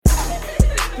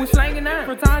we slanging out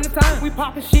from time to time. We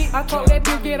poppin' shit. I told that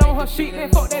bitch get on her shit. Then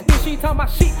fuck that bitch, she ain't talking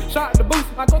about shit. Shout out to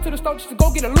Boosie. I go to the store just to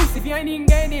go get a loose. If you ain't even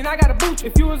gang, then I got a boot.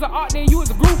 If you was an art, then you was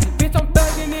a groupie. Bitch, I'm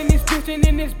thuggin' in this bitch and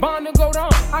in this bond to go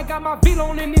down. I got my V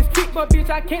on in this kick, but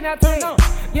bitch, I cannot turn on.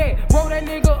 Yeah, roll that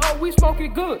nigga up, we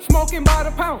smoking good. Smoking by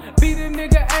the pound. Beat a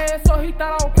nigga ass, so he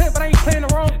thought I was playing, but I ain't playing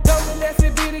around. Double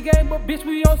lesson be the game, but bitch,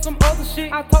 we on some other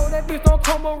shit. I told that bitch don't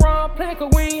come around playing,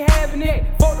 cause we ain't having it.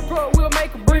 Fuck the plug, we'll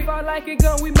make a brief. If I like it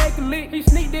gun, we make a lick. He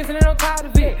sneak this and then I'm tired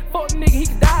of it. Fuck the nigga, he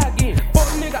can die again. Fuck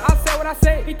the nigga, I said what I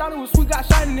said. He thought it was sweet, got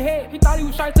shot in the head. He thought he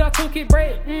was shot till I took his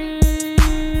bread.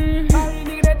 All these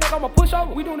niggas that think I'ma push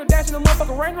over. We doing the dash in the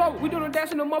motherfucking Range Rover. We doing the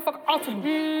dash in the motherfucking Ultima.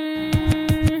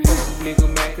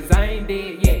 Nigga mad cause I ain't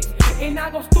dead yet. And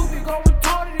I go stupid, go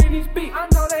retarded in this beat. I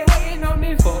know they hating on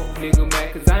this. Fuck nigga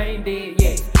mad cause I ain't dead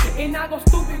yet. And I go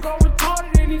stupid, go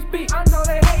retarded in this beat. I know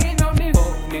they hating on this.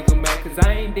 Fuck nigga mad cause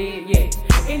I ain't dead yet.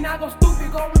 And I go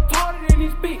stupid, go retarded in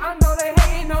this beat. I know they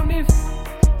hating on this.